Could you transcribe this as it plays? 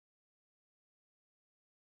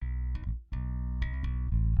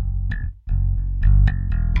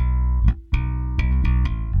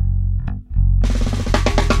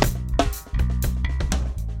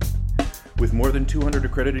200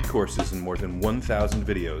 accredited courses and more than 1,000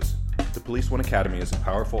 videos, the Police One Academy is a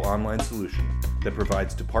powerful online solution that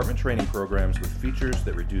provides department training programs with features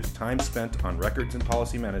that reduce time spent on records and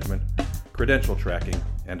policy management, credential tracking,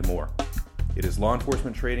 and more. It is law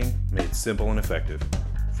enforcement training made simple and effective.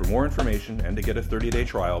 For more information and to get a 30-day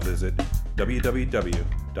trial, visit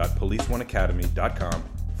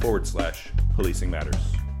www.policeoneacademy.com/policing matters.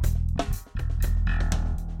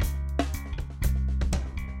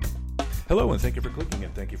 Hello, and thank you for clicking,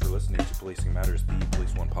 and thank you for listening to Policing Matters, the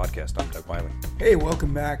Police One podcast. I'm Doug Wiley. Hey,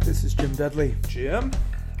 welcome back. This is Jim Dudley. Jim,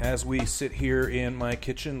 as we sit here in my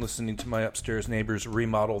kitchen listening to my upstairs neighbors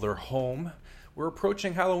remodel their home, we're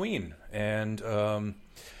approaching Halloween, and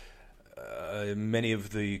many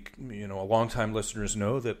of the longtime listeners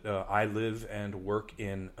know that I live and work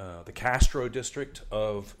in the Castro district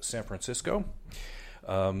of San Francisco.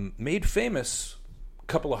 Made famous a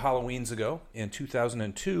couple of Halloweens ago in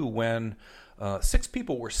 2002 when 6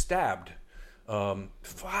 people were stabbed.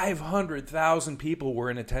 500,000 people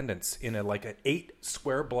were in attendance in an 8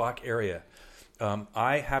 square block area.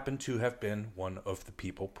 I happen to have been one of the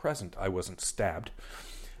people present. I wasn't stabbed.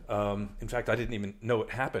 In fact, I didn't even know it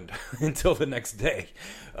happened until the next day.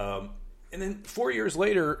 And then 4 years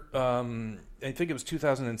later, I think it was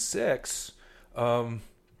 2006, a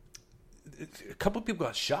couple of people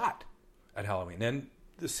got shot at Halloween. And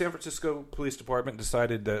the San Francisco Police Department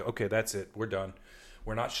decided that, okay, that's it. We're done.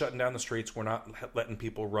 We're not shutting down the streets. We're not letting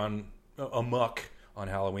people run amok on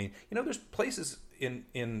Halloween. There's places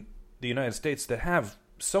in the United States that have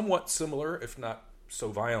somewhat similar, if not so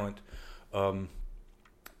violent,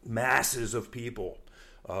 masses of people.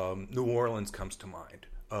 New Orleans comes to mind.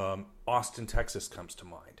 Austin, Texas comes to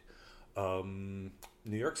mind.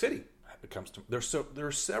 New York City comes to mind. There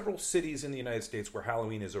are several cities in the United States where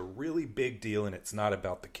Halloween is a really big deal, and it's not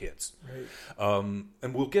about the kids. Right.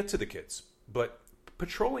 And we'll get to the kids, but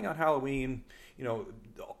patrolling on Halloween,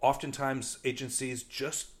 oftentimes agencies,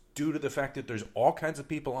 just due to the fact that there's all kinds of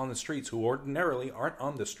people on the streets who ordinarily aren't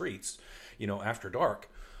on the streets, after dark,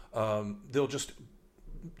 they'll just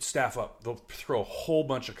staff up. They'll throw a whole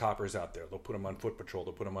bunch of coppers out there. They'll put them on foot patrol.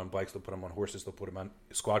 They'll put them on bikes. They'll put them on horses. They'll put them on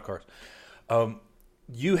squad cars.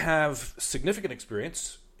 You have significant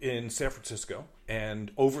experience in San Francisco,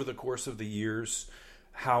 and over the course of the years,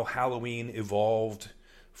 how Halloween evolved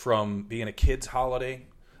from being a kid's holiday,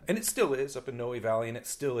 and it still is up in Noe Valley, and it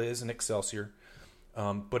still is in Excelsior.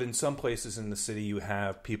 But in some places in the city, you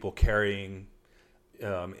have people carrying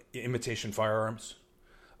imitation firearms.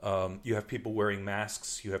 You have people wearing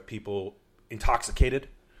masks. You have people intoxicated.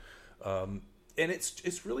 And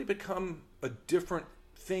it's really become a different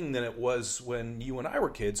thing than it was when you and I were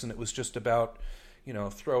kids, and it was just about,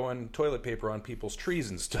 throwing toilet paper on people's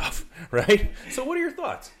trees and stuff, right? So what are your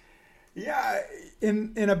thoughts? Yeah,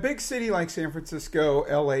 in a big city like San Francisco,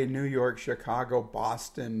 LA, New York, Chicago,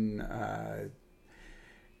 Boston,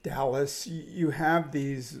 Dallas, you have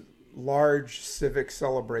these large civic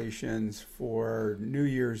celebrations for New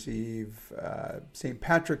Year's Eve, St.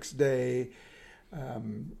 Patrick's Day,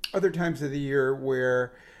 other times of the year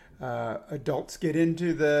where adults get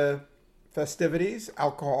into the festivities.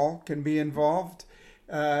 Alcohol can be involved.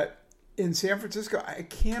 In San Francisco, I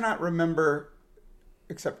cannot remember,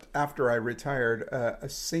 except after I retired, a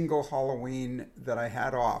single Halloween that I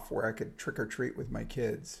had off where I could trick or treat with my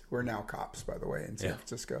kids. We're now cops, by the way, in San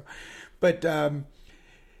Francisco. But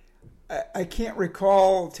I can't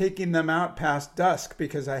recall taking them out past dusk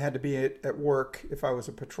because I had to be at work if I was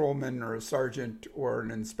a patrolman or a sergeant or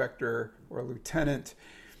an inspector or a lieutenant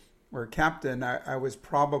or a captain. I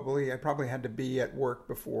probably had to be at work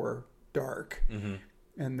before dark. Mm-hmm.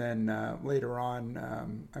 And then later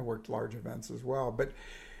on, I worked large events as well. But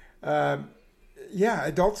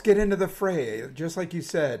adults get into the fray. Just like you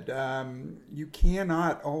said, you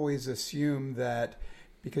cannot always assume that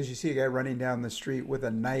because you see a guy running down the street with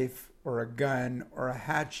a knife or a gun or a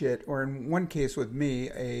hatchet, or in one case with me,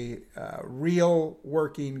 a real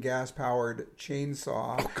working gas-powered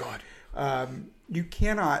chainsaw. Oh, God. You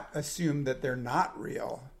cannot assume that they're not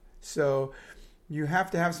real. So you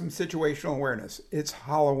have to have some situational awareness. It's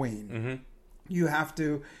Halloween. Mm-hmm. You have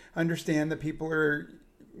to understand that people are,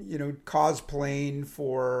 cosplaying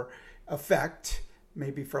for effect,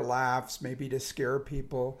 maybe for laughs, maybe to scare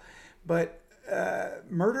people. But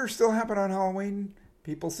murders still happen on Halloween.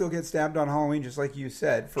 People still get stabbed on Halloween, just like you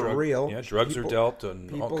said, for real. Yeah, drugs are dealt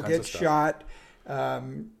and all kinds of stuff. People get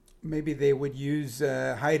shot. Maybe they would use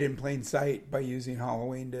hide in plain sight by using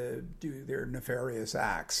Halloween to do their nefarious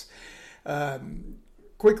acts.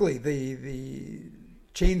 Quickly, the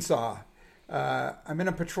chainsaw. I'm in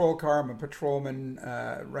a patrol car. I'm a patrolman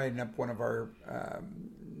riding up one of our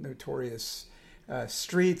notorious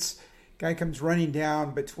streets. Guy comes running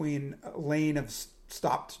down between a lane of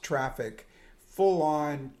stopped traffic, full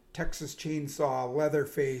on Texas chainsaw,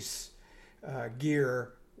 Leatherface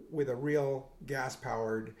gear with a real gas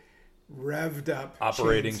powered, revved up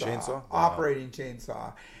operating chainsaw. Operating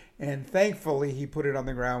chainsaw. And thankfully, he put it on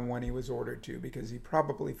the ground when he was ordered to, because he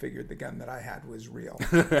probably figured the gun that I had was real.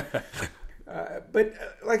 But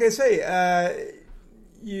like I say,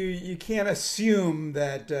 you can't assume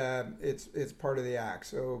that it's part of the act.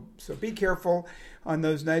 So be careful on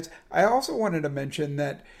those nights. I also wanted to mention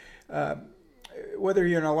that whether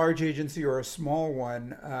you're in a large agency or a small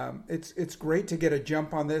one, it's great to get a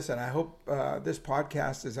jump on this. And I hope this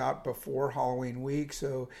podcast is out before Halloween week.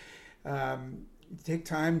 So take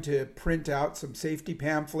time to print out some safety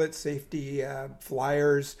pamphlets, safety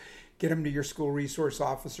flyers, get them to your school resource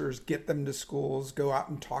officers, get them to schools, go out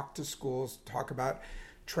and talk to schools, talk about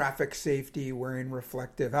traffic safety, wearing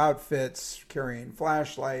reflective outfits, carrying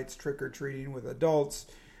flashlights, trick-or-treating with adults,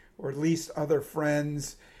 or at least other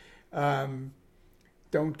friends.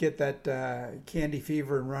 Don't get that candy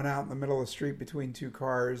fever and run out in the middle of the street between two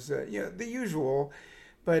cars. The usual,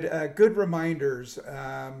 but good reminders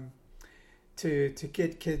to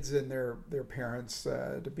get kids and their parents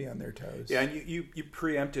to be on their toes. Yeah, and you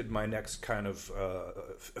preempted my next kind of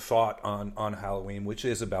thought on Halloween, which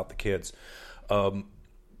is about the kids. One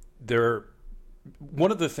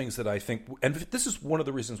of the things that I think, and this is one of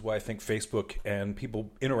the reasons why I think Facebook and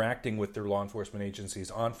people interacting with their law enforcement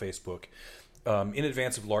agencies on Facebook in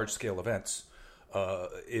advance of large-scale events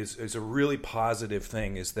is a really positive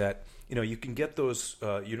thing, is that you can get those,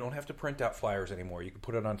 you don't have to print out flyers anymore. You can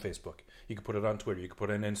put it on Facebook. You can put it on Twitter. You can put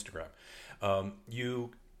it on Instagram.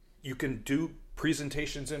 You can do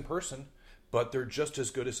presentations in person, but they're just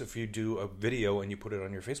as good as if you do a video and you put it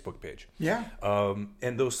on your Facebook page. Yeah.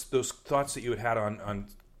 And those thoughts that you had on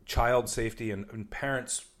child safety and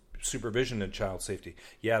parents' supervision and child safety.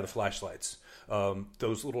 Yeah, the flashlights.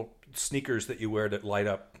 Those little sneakers that you wear that light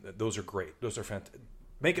up, those are great. Those are fantastic.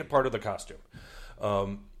 Make it part of the costume.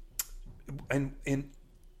 And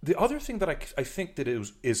the other thing that I think that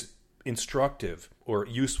is instructive or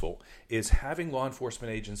useful is having law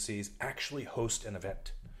enforcement agencies actually host an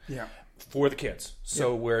event. Yeah. For the kids.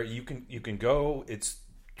 So where you can go, it's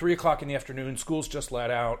 3:00 in the afternoon, school's just let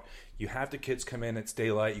out, you have the kids come in, it's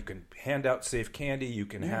daylight, you can hand out safe candy, you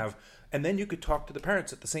can have, and then you could talk to the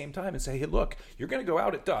parents at the same time and say, hey, look, you're going to go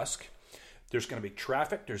out at dusk. There's going to be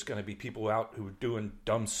traffic. There's going to be people out who are doing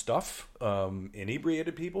dumb stuff,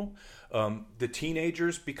 inebriated people. The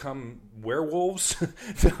teenagers become werewolves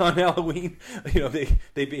on Halloween.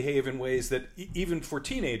 They behave in ways that even for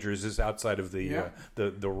teenagers is outside of the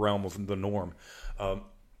realm of the norm.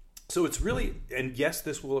 So it's really, and yes,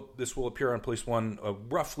 this will appear on Police One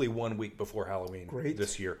roughly 1 week before Halloween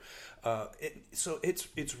this year. So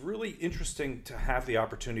it's really interesting to have the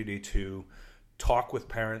opportunity to talk with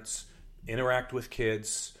parents, interact with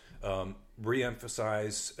kids,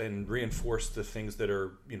 re-emphasize and reinforce the things that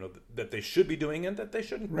are, that they should be doing and that they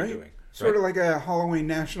shouldn't be doing. Sort of like a Halloween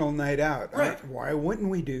national night out. Right. Why wouldn't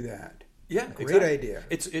we do that? Yeah, great idea.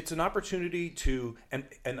 It's an opportunity to,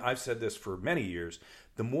 and I've said this for many years,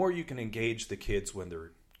 the more you can engage the kids when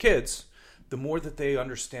they're kids, the more that they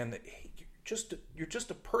understand that, hey, you're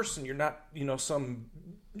just a person. You're not, some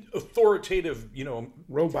authoritative,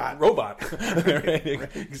 robot. Right?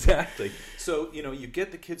 Exactly. So, you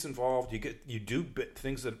get the kids involved, you do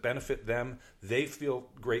things that benefit them. They feel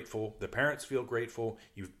grateful. The parents feel grateful.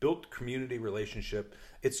 You've built community relationship.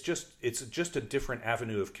 It's just a different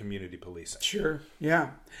avenue of community policing. Sure. Yeah.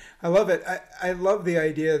 I love it. I love the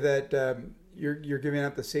idea that you're giving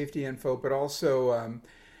out the safety info, but also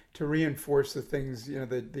to reinforce the things,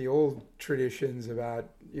 the old traditions about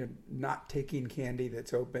not taking candy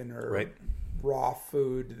that's open or raw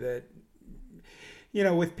food that,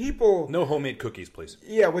 with people... No homemade cookies, please.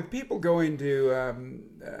 Yeah, with people going to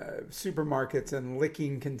supermarkets and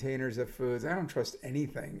licking containers of foods, I don't trust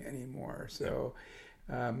anything anymore. So,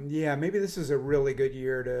 maybe this is a really good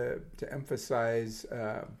year to emphasize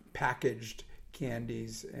packaged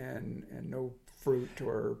candies and no fruit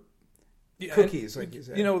or... cookies, like you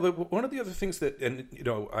said. One of the other things that, and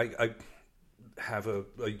I have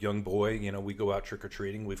a young boy. We go out trick or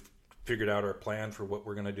treating. We've figured out our plan for what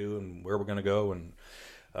we're going to do and where we're going to go and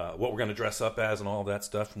what we're going to dress up as and all of that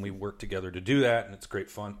stuff. And we work together to do that, and it's great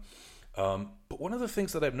fun. But one of the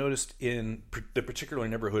things that I've noticed in the particular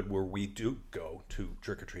neighborhood where we do go to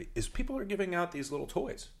trick or treat is people are giving out these little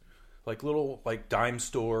toys. Like little dime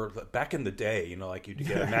store back in the day, you'd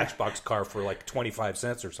get a Matchbox car for 25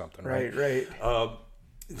 cents or something, right? Right. I'm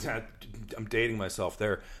dating myself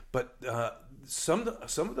there, but some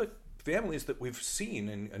of the families that we've seen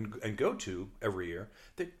and go to every year,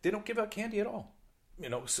 they don't give out candy at all.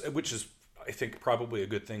 Which is, I think, probably a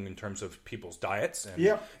good thing in terms of people's diets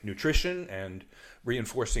and nutrition and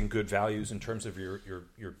reinforcing good values in terms of your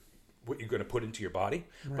what you're going to put into your body.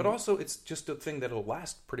 Right. But also, it's just a thing that'll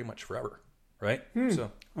last pretty much forever, right?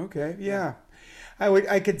 So okay, yeah.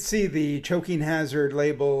 I could see the choking hazard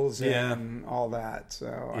labels and all that.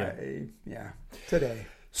 So today.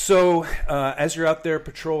 So, as you're out there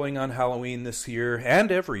patrolling on Halloween this year and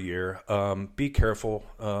every year, be careful.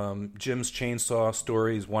 Jim's chainsaw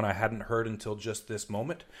story is one I hadn't heard until just this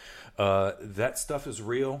moment. That stuff is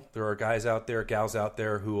real. There are guys out there, gals out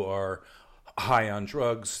there who are high on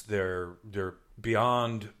drugs. They're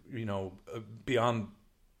beyond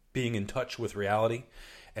being in touch with reality,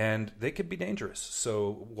 and they could be dangerous.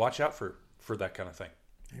 So watch out for that kind of thing.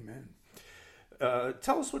 Amen.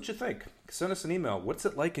 Tell us what you think. Send us an email. What's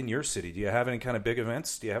it like in your city? Do you have any kind of big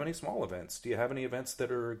events? Do you have any small events? Do you have any events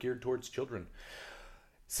that are geared towards children?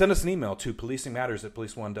 Send us an email to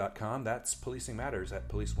policingmatters@policeone.com. That's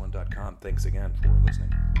policingmatters@policeone.com. Thanks again for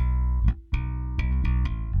listening.